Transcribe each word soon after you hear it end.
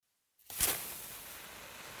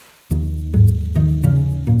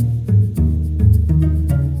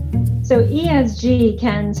So ESG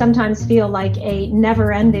can sometimes feel like a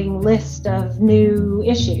never-ending list of new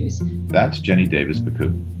issues. That's Jenny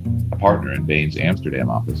Davis-Beku, a partner in Bain's Amsterdam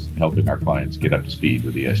office, helping our clients get up to speed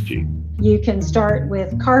with ESG. You can start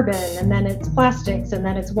with carbon, and then it's plastics, and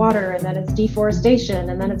then it's water, and then it's deforestation,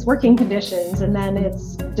 and then it's working conditions, and then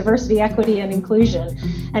it's diversity, equity, and inclusion.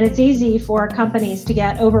 And it's easy for companies to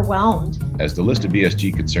get overwhelmed. As the list of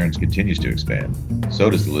ESG concerns continues to expand, so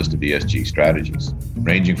does the list of ESG strategies,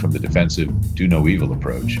 ranging from the defensive do no evil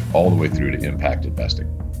approach all the way through to impact investing.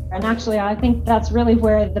 And actually, I think that's really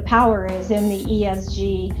where the power is in the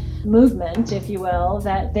ESG movement, if you will,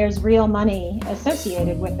 that there's real money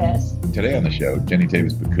associated with this. Today on the show, Jenny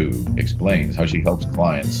Davis-Beku explains how she helps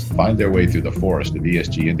clients find their way through the forest of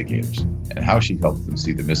ESG indicators and how she helps them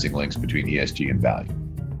see the missing links between ESG and value.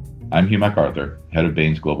 I'm Hugh MacArthur, head of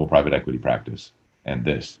Bain's Global Private Equity Practice, and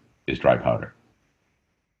this is Dry Powder.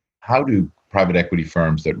 How do private equity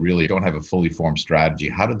firms that really don't have a fully formed strategy,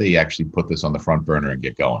 how do they actually put this on the front burner and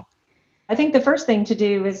get going? I think the first thing to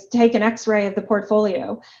do is take an X-ray of the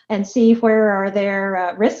portfolio and see where are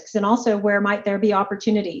there risks and also where might there be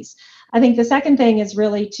opportunities. I think the second thing is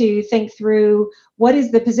really to think through what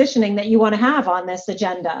is the positioning that you want to have on this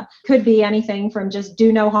agenda. Could be anything from just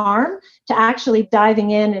do no harm to actually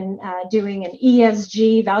diving in and doing an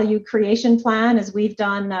ESG value creation plan, as we've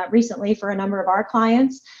done recently for a number of our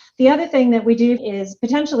clients. The other thing that we do is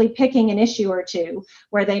potentially picking an issue or two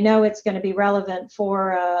where they know it's going to be relevant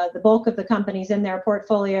for the bulk of the companies in their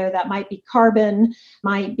portfolio. That might be carbon,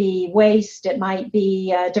 might be waste, it might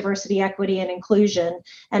be diversity, equity, and inclusion,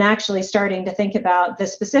 and actually starting to think about the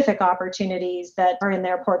specific opportunities that are in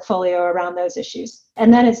their portfolio around those issues.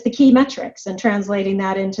 And then it's the key metrics and translating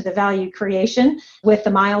that into the value creation with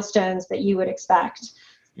the milestones that you would expect.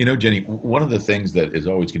 You know, Jenny, one of the things that has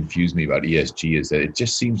always confused me about ESG is that it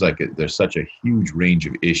just seems like there's such a huge range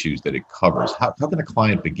of issues that it covers. How can a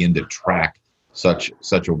client begin to track such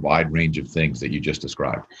a wide range of things that you just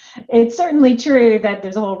described? It's certainly true that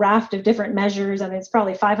there's a whole raft of different measures, and it's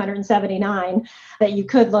probably 579 that you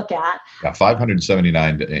could look at. Yeah,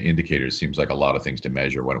 579 indicators seems like a lot of things to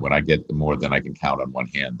measure. When I get more than I can count on one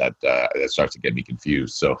hand, that starts to get me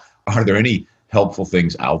confused. So are there any helpful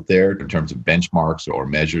things out there in terms of benchmarks or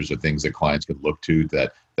measures or things that clients could look to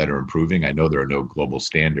that are improving? I know there are no global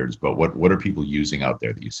standards, but what are people using out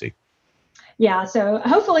there that you see? Yeah, so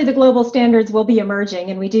hopefully the global standards will be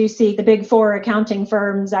emerging, and we do see the big four accounting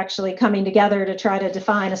firms actually coming together to try to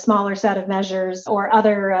define a smaller set of measures or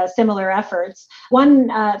other similar efforts.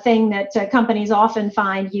 One thing that companies often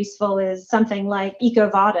find useful is something like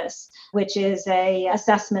EcoVadis, which is a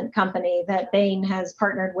assessment company that Bain has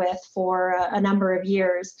partnered with for a number of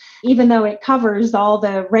years. Even though it covers all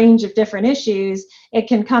the range of different issues, it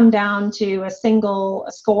can come down to a single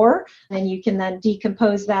score, and you can then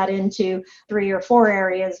decompose that into 3 or 4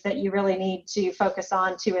 areas that you really need to focus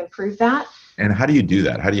on to improve that. And how do you do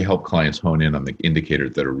that? How do you help clients hone in on the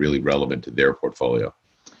indicators that are really relevant to their portfolio?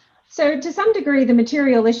 So to some degree, the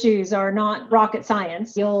material issues are not rocket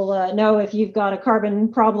science. You'll know if you've got a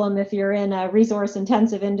carbon problem if you're in a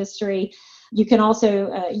resource-intensive industry. You can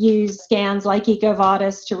also use scans like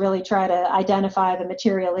EcoVadis to really try to identify the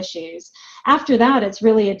material issues. After that, it's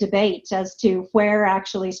really a debate as to where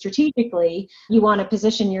actually strategically you want to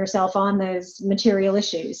position yourself on those material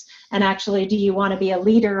issues. And actually, do you want to be a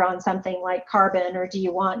leader on something like carbon, or do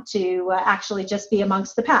you want to actually just be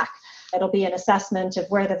amongst the pack? It'll be an assessment of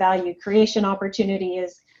where the value creation opportunity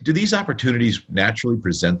is. Do these opportunities naturally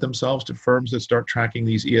present themselves to firms that start tracking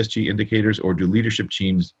these ESG indicators, or do leadership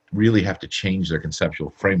teams really have to change their conceptual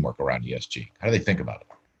framework around ESG? How do they think about it?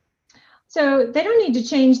 So they don't need to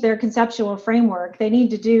change their conceptual framework. They need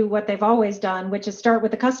to do what they've always done, which is start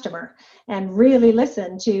with the customer and really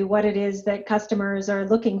listen to what it is that customers are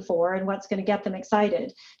looking for and what's going to get them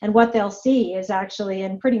excited. And what they'll see is actually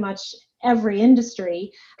in pretty much every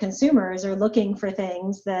industry, consumers are looking for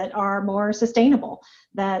things that are more sustainable,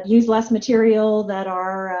 that use less material, that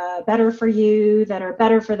are better for you, that are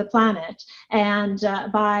better for the planet. And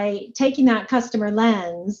by taking that customer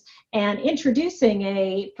lens and introducing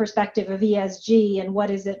a perspective of ESG and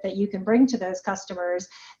what is it that you can bring to those customers,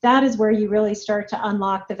 that is where you really start to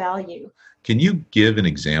unlock the value. Can you give an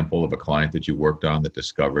example of a client that you worked on that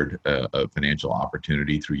discovered a financial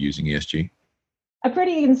opportunity through using ESG? A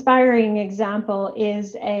pretty inspiring example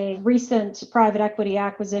is a recent private equity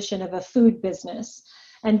acquisition of a food business.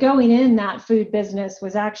 And going in, that food business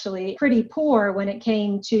was actually pretty poor when it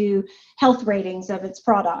came to health ratings of its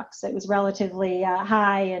products. It was relatively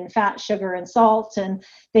high in fat, sugar, and salt, and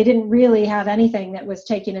they didn't really have anything that was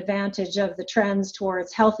taking advantage of the trends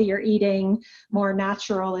towards healthier eating, more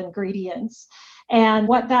natural ingredients. And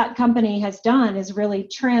what that company has done is really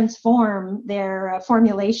transform their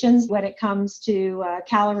formulations when it comes to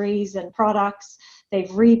calories and products. They've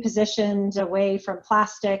repositioned away from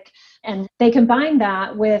plastic, and they combine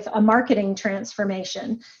that with a marketing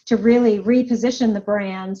transformation to really reposition the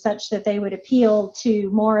brand such that they would appeal to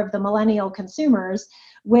more of the millennial consumers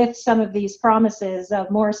with some of these promises of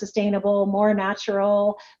more sustainable, more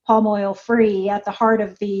natural, palm oil free at the heart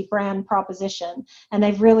of the brand proposition. And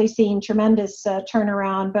they've really seen tremendous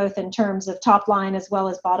turnaround, both in terms of top line as well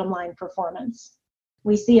as bottom line performance.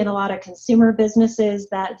 We see in a lot of consumer businesses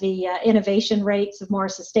that the innovation rates of more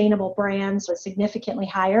sustainable brands are significantly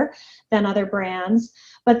higher than other brands.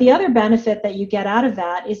 But the other benefit that you get out of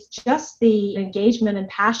that is just the engagement and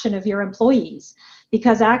passion of your employees,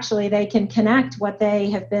 because actually they can connect what they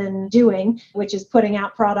have been doing, which is putting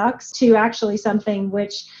out products, to actually something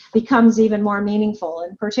which becomes even more meaningful.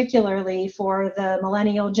 And particularly for the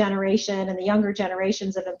millennial generation and the younger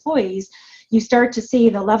generations of employees, you start to see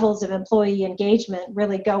the levels of employee engagement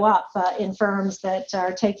really go up in firms that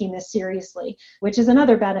are taking this seriously, which is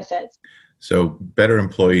another benefit. So better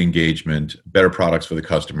employee engagement, better products for the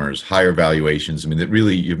customers, higher valuations. I mean, that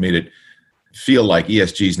really, you've made it feel like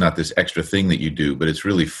ESG is not this extra thing that you do, but it's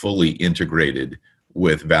really fully integrated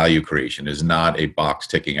with value creation. Is not a box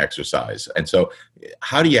ticking exercise. And so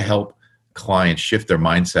how do you help clients shift their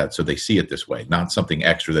mindset so they see it this way, not something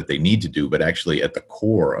extra that they need to do, but actually at the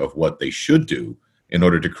core of what they should do in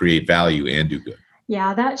order to create value and do good?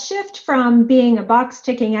 Yeah, that shift from being a box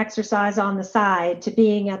ticking exercise on the side to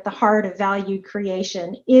being at the heart of value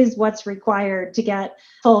creation is what's required to get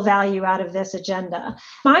full value out of this agenda.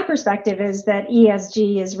 My perspective is that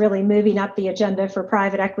ESG is really moving up the agenda for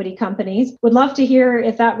private equity companies. Would love to hear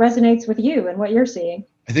if that resonates with you and what you're seeing.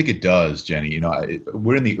 I think it does, Jenny.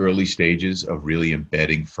 We're in the early stages of really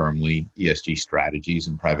embedding firmly ESG strategies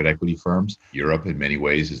in private equity firms. Europe, in many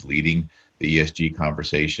ways, is leading the ESG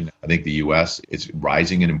conversation. I think the US, it's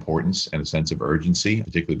rising in importance and a sense of urgency,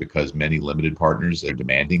 particularly because many limited partners are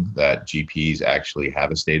demanding that GPs actually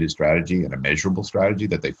have a stated strategy and a measurable strategy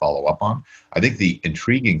that they follow up on. I think the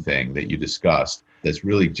intriguing thing that you discussed that's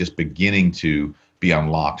really just beginning to be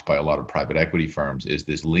unlocked by a lot of private equity firms is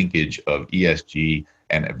this linkage of ESG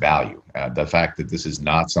and value. The fact that this is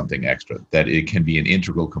not something extra, that it can be an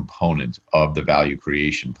integral component of the value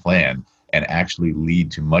creation plan and actually lead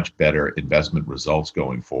to much better investment results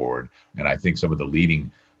going forward. And I think some of the leading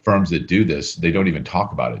firms that do this, they don't even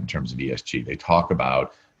talk about it in terms of ESG. They talk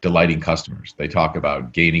about delighting customers. They talk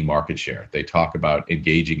about gaining market share. They talk about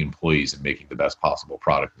engaging employees and making the best possible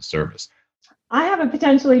product and service. I have a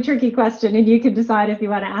potentially tricky question, and you can decide if you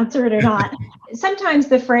want to answer it or not. Sometimes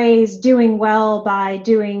the phrase doing well by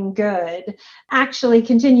doing good actually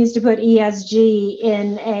continues to put ESG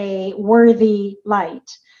in a worthy light.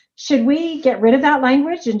 Should we get rid of that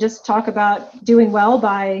language and just talk about doing well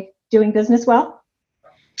by doing business well?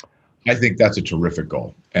 I think that's a terrific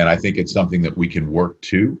goal. And I think it's something that we can work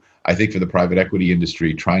to. I think for the private equity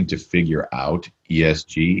industry, trying to figure out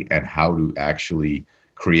ESG and how to actually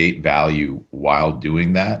create value while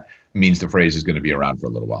doing that means the phrase is going to be around for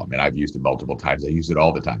a little while. I mean, I've used it multiple times. I use it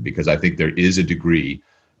all the time because I think there is a degree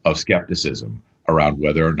of skepticism around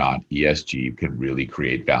whether or not ESG can really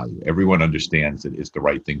create value. Everyone understands that it's the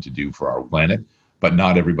right thing to do for our planet, but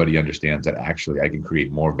not everybody understands that actually I can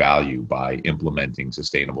create more value by implementing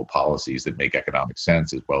sustainable policies that make economic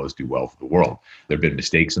sense as well as do well for the world. There have been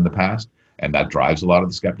mistakes in the past, and that drives a lot of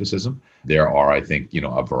the skepticism. There are, I think,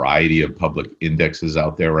 a variety of public indexes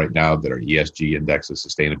out there right now that are ESG indexes,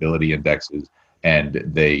 sustainability indexes, and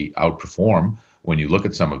they outperform when you look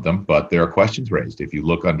at some of them, but there are questions raised. If you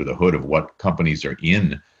look under the hood of what companies are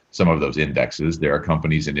in some of those indexes, there are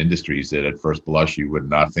companies and industries that at first blush you would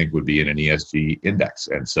not think would be in an ESG index.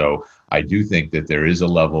 And so I do think that there is a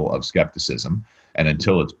level of skepticism. And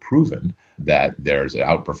until it's proven that there's an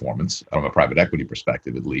outperformance, from a private equity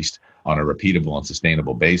perspective at least, on a repeatable and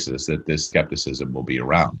sustainable basis, that this skepticism will be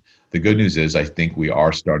around. The good news is I think we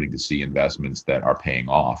are starting to see investments that are paying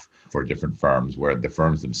off for different firms, where the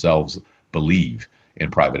firms themselves believe in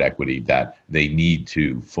private equity that they need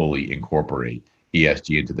to fully incorporate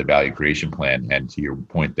ESG into the value creation plan. And to your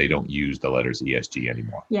point, they don't use the letters ESG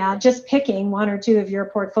anymore. Yeah, just picking one or two of your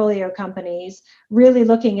portfolio companies, really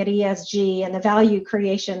looking at ESG and the value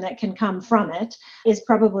creation that can come from it is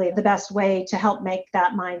probably the best way to help make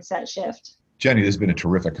that mindset shift. Jenny, this has been a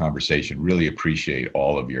terrific conversation. Really appreciate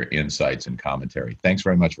all of your insights and commentary. Thanks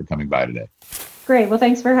very much for coming by today. Great. Well,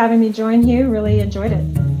 thanks for having me join you. Really enjoyed it.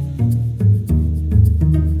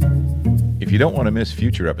 If you don't want to miss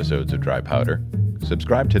future episodes of Dry Powder,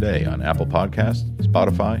 subscribe today on Apple Podcasts,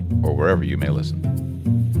 Spotify, or wherever you may listen.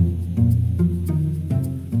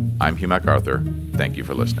 I'm Hugh MacArthur. Thank you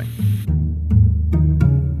for listening.